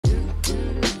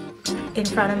in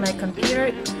front of my computer,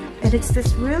 and it's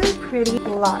this really pretty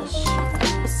blush.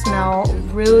 It smells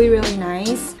really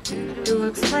nice. It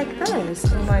looks like this.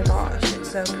 Oh my gosh,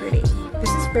 it's so pretty. This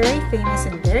is very famous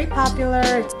and very popular.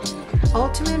 It's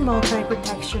ultimate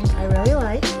multi-protection. I really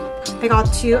like. I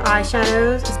got 2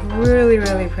 eyeshadows. It's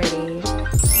really pretty.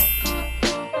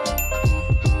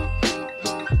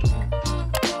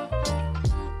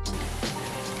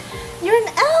 You're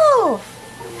an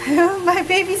elf! My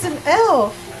baby's an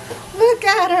elf! Look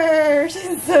at her!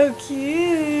 She's so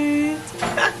cute!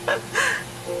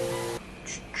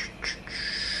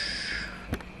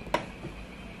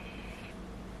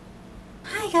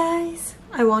 Hi guys!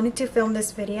 I wanted to film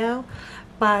this video,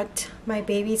 but my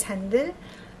baby's Hendon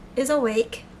is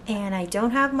awake and I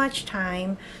don't have much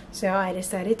time, so I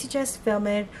decided to just film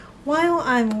it while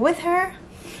I'm with her.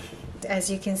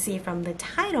 As you can see from the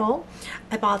title,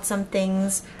 I bought some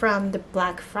things from the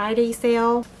Black Friday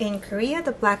sale. In Korea,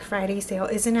 the Black Friday sale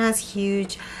isn't as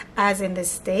huge as in the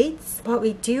States, but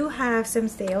we do have some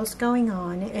sales going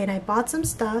on, and I bought some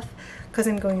stuff because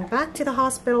I'm going back to the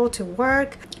hospital to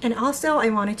work, and also I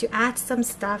wanted to add some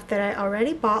stuff that I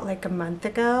already bought like a month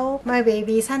ago. My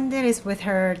baby Sandin is with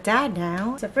her dad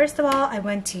now. So first of all, I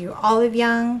went to Olive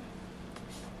Young.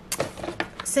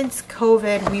 Since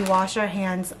COVID, we wash our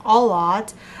hands a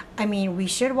lot. I mean, we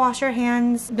should wash our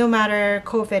hands no matter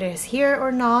COVID is here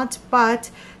or not,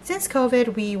 but since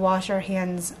COVID, we wash our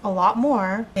hands a lot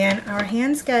more and our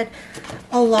hands get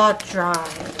a lot dry.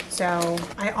 So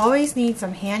I always need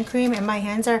some hand cream, and my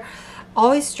hands are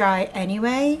always dry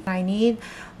anyway. I need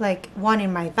like one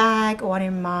in my bag, one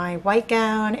in my white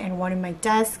gown, and one in my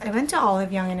desk. I went to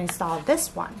Olive Young and installed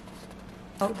this one.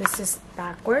 Oh, this is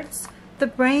backwards. The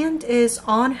brand is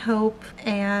On Hope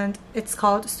and it's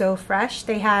called So Fresh.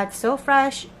 They had So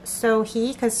Fresh, So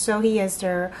Hee, because So Hee is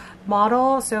their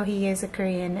model. So Hee is a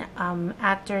Korean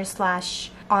actor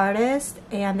slash artist,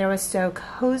 and there was So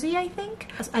Cozy, I think.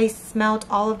 I smelled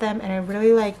all of them and I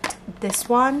really liked this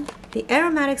one. The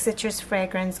aromatic citrus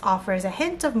fragrance offers a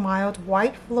hint of mild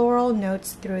white floral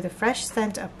notes through the fresh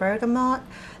scent of bergamot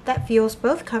that feels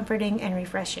both comforting and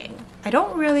refreshing. I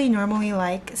don't really normally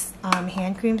like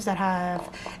hand creams that have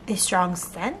a strong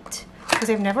scent because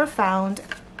I've never found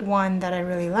one that I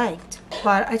really liked.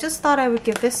 But I just thought I would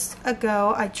give this a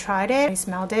go. I tried it, I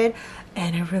smelled it,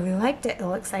 and I really liked it. It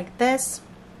looks like this.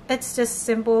 It's just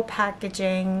simple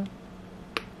packaging.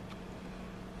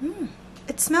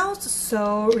 It smells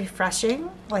so refreshing,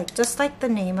 like just like the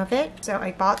name of it. So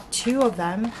I bought 2 of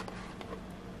them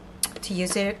to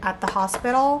use it at the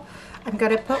hospital. I'm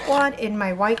gonna put one in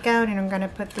my white gown, and I'm gonna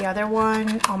put the other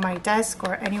one on my desk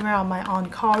or anywhere on my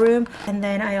on-call room. And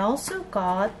then I also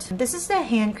got, this is the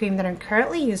hand cream that I'm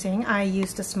currently using. I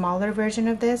used a smaller version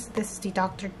of this. This is the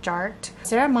Dr.Jart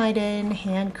Ceramidin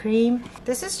hand cream.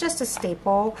 This is just a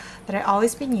staple that I've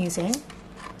always been using.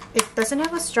 It doesn't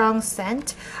have a strong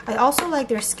scent. I also like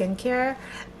their skincare,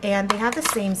 and they have the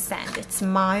same scent. It's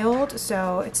mild,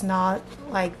 so it's not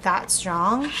like that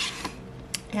strong.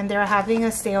 And they're having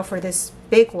a sale for this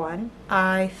big one.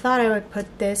 I thought I would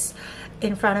put this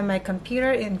in front of my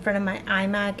computer, in front of my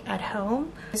iMac at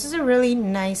home. This is a really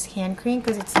nice hand cream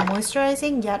because it's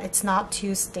moisturizing, yet it's not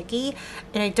too sticky.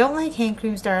 And I don't like hand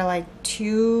creams that are like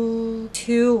too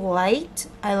light.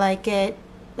 I like it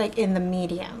like in the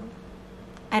medium.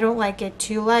 I don't like it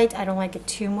too light. I don't like it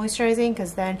too moisturizing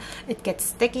because then it gets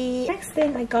sticky. Next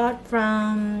thing I got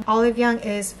from Olive Young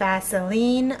is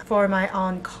Vaseline. For my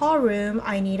on-call room,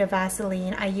 I need a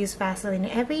Vaseline. I use Vaseline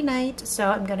every night, so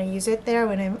I'm gonna use it there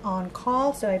when I'm on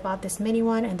call. So I bought this mini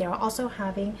one, and they're also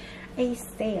having a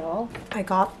sale. I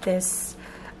got this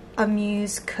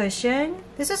Amuse cushion.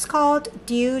 This is called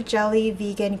Dew Jelly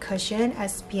Vegan Cushion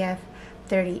SPF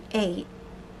 38.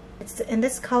 It's in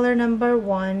this color number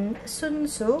 1,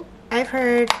 soonsoo. I've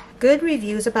heard good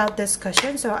reviews about this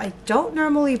cushion, so I don't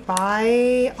normally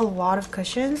buy a lot of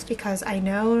cushions because I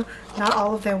know not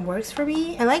all of them works for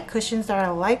me. I like cushions that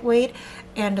are lightweight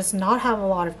and does not have a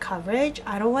lot of coverage.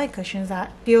 I don't like cushions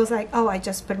that feels like, oh, I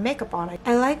just put makeup on it.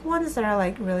 I like ones that are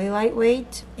like really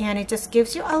lightweight and it just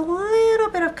gives you a little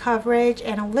bit of coverage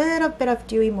and a little bit of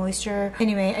dewy moisture.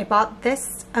 Anyway, I bought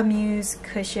this Amuse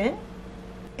cushion.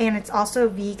 And it's also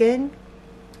vegan.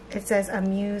 It says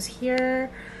Amuse here,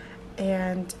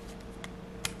 and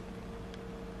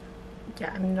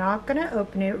yeah, I'm not gonna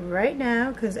open it right now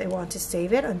because I want to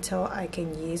save it until I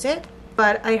can use it.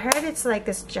 But I heard it's like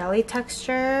this jelly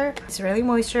texture. It's really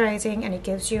moisturizing and it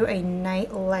gives you a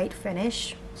night light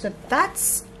finish. So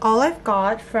that's all I've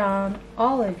got from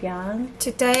Olive Young.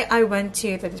 Today I went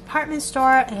to the department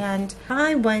store and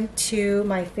I went to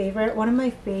my favorite, one of my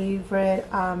favorite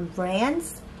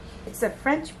brands. It's a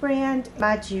French brand,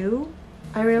 Maje.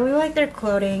 I really like their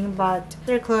clothing, but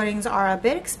their clothings are a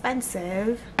bit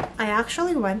expensive. I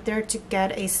actually went there to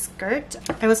get a skirt.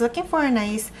 I was looking for a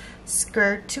nice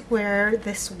skirt to wear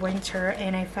this winter,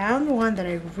 and I found one that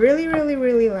I really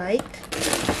like.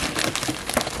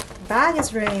 The bag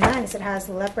is really nice. It has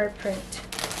leopard print.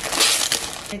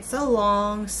 It's a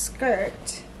long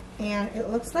skirt, and it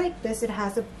looks like this. It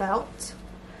has a belt,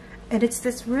 and it's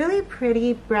this really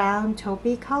pretty brown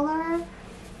taupey color,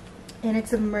 and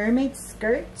it's a mermaid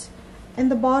skirt, and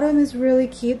the bottom is really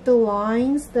cute. The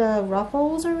lines, the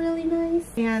ruffles are really nice,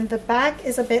 and the back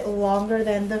is a bit longer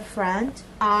than the front.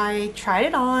 I tried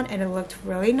it on and it looked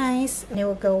really nice, and it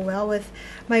will go well with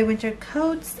my winter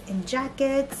coats and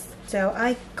jackets. So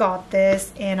I got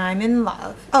this and I'm in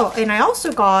love. Oh, and I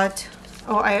also got,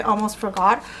 oh, I almost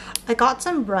forgot, I got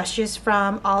some brushes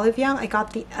from Olive Young. I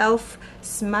got the e.l.f.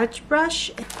 smudge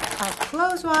brush.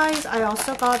 Clothes wise, I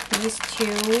also got these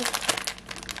two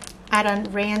at a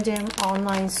random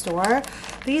online store.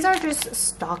 These are just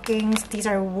stockings. These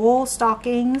are wool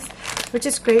stockings, which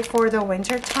is great for the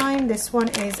winter time. This one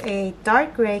is a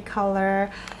dark gray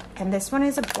color, and this one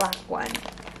is a black one.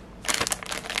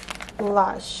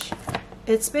 Lush.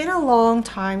 It's been a long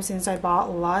time since I bought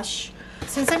Lush.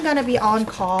 Since I'm gonna be on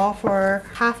call for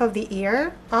half of the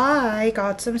year, I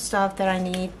got some stuff that I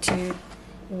need to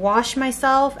wash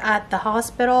myself at the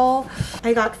hospital.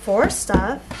 I got 4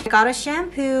 stuff. I got a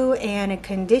shampoo and a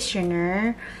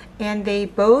conditioner, and they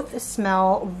both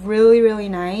smell really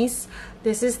nice.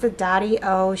 This is the Daddy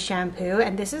O shampoo,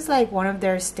 and this is like one of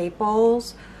their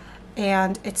staples,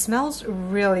 and it smells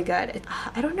really good.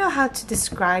 I don't know how to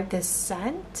describe this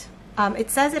scent.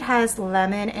 It says it has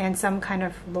lemon and some kind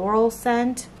of floral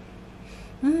scent.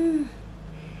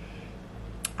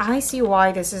 I see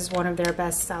why this is one of their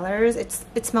best sellers.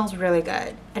 It smells really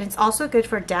good, and it's also good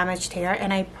for damaged hair.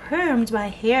 And I permed my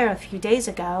hair a few days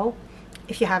ago.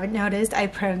 If you haven't noticed, I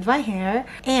permed my hair,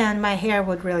 and my hair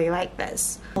would really like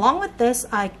this. Along with this,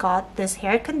 I got this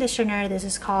hair conditioner. This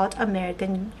is called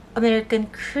American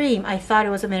Cream. I thought it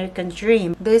was American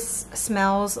Dream. This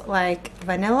smells like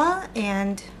vanilla,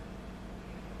 and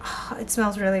it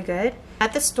smells really good.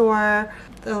 At the store,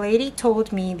 the lady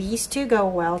told me these two go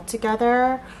well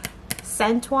together.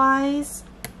 Scent wise,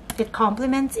 it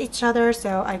complements each other,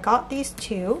 so I got these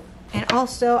two. And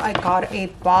also I got a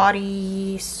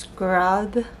body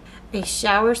scrub, a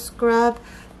shower scrub.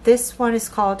 This one is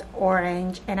called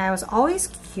Orange, and I was always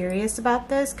curious about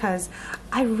this because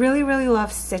I really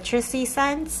love citrusy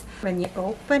scents. When you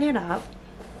open it up,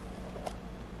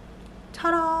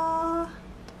 ta-da!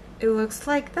 It looks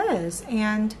like this,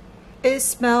 and it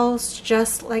smells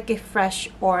just like a fresh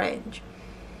orange.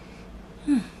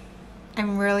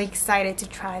 I'm really excited to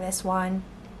try this one.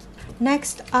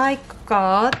 Next, I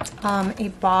got a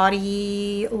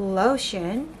body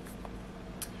lotion.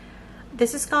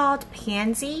 This is called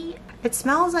Pansy. It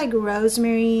smells like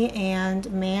rosemary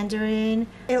and mandarin.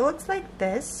 It looks like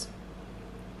this.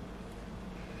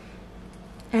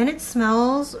 And it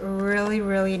smells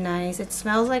really nice. It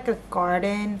smells like a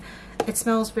garden. It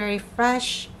smells very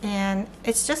fresh, and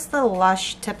it's just the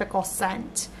Lush typical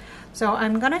scent. So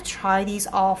I'm gonna try these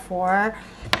all 4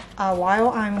 while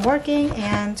I'm working,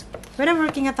 and when I'm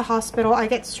working at the hospital, I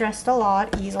get stressed a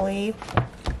lot easily.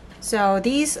 So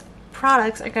these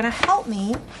products are gonna help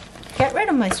me get rid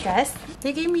of my stress.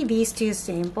 They gave me these 2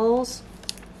 samples.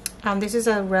 This is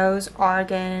a rose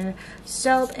argan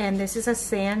soap, and this is a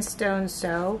sandstone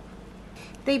soap.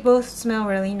 They both smell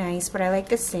really nice, but I like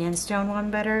the sandstone one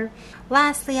better.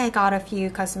 Lastly, I got a few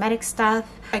cosmetic stuff.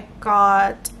 I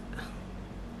got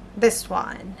this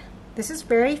one. This is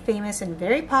very famous and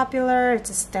very popular.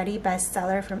 It's a steady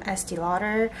bestseller from Estee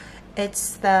Lauder.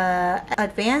 It's the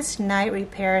Advanced Night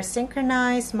Repair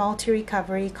Synchronized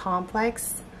Multi-Recovery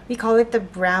Complex. We call it the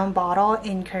brown bottle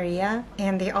in Korea.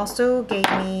 And they also gave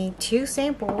me 2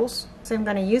 samples. So I'm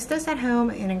gonna use this at home,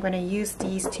 and I'm gonna use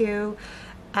these 2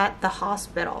 at the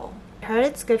hospital. I heard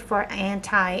it's good for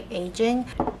anti-aging.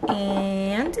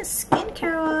 And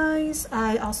skincare wise,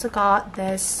 I also got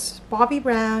this Bobbi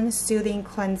Brown Soothing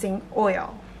Cleansing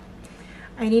Oil.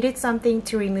 I needed something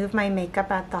to remove my makeup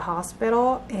at the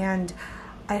hospital, and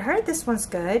I heard this one's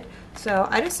good, so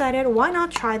I decided why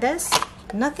not try this.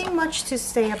 Nothing much to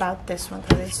say about this one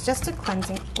because it's just a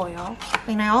cleansing oil.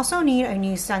 And I also need a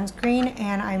new sunscreen,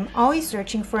 and I'm always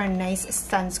searching for a nice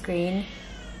sunscreen.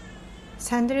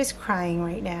 Sander is crying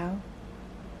right now.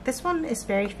 This one is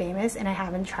very famous, and I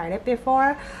haven't tried it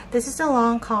before. This is the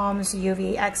Lancome's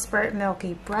UV Expert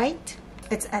Milky Bright.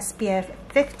 It's SPF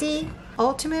 50.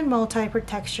 Ultimate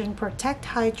Multi-Protection Protect,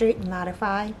 Hydrate,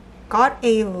 Mattify. got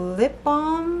a lip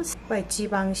balm by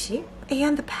Givenchy,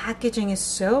 and the packaging is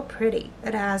so pretty.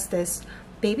 It has this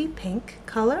baby pink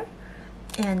color,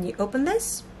 and you open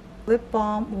this, lip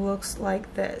balm looks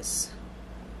like this.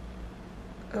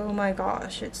 Oh my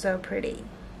gosh, it's so pretty.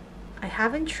 I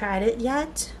haven't tried it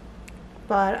yet,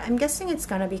 but I'm guessing it's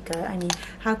gonna be good. I mean,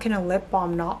 how can a lip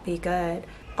balm not be good?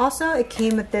 Also, it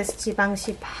came with this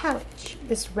Givenchy pouch.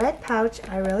 This red pouch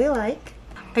I really like.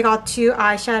 I got 2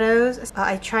 eyeshadows.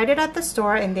 I tried it at the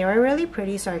store and they were really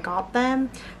pretty, so I got them.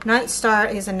 Night Star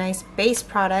is a nice base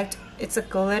product. It's a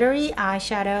glittery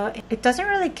eyeshadow. It doesn't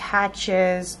really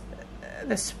catches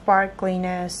the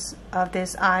sparkliness of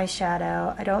this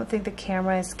eyeshadow. I don't think the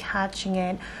camera is catching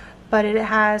it, but it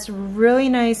has really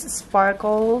nice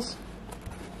sparkles.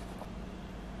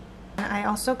 I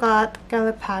also got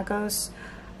Galapagos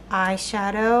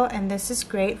eyeshadow, and this is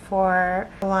great for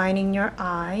lining your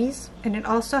eyes, and it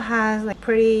also has like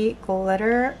pretty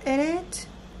glitter in it.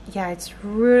 Yeah, it's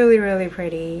really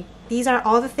pretty. These are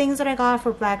all the things that I got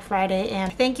for Black Friday,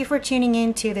 and thank you for tuning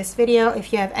in to this video.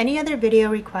 If you have any other video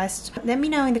requests, let me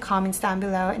know in the comments down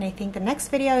below, and I think the next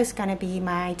video is gonna be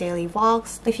my daily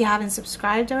vlogs. If you haven't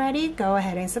subscribed already, go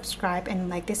ahead and subscribe and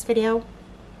like this video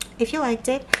if you liked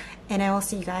it, and I will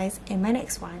see you guys in my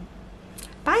next one.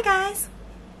 Bye guys!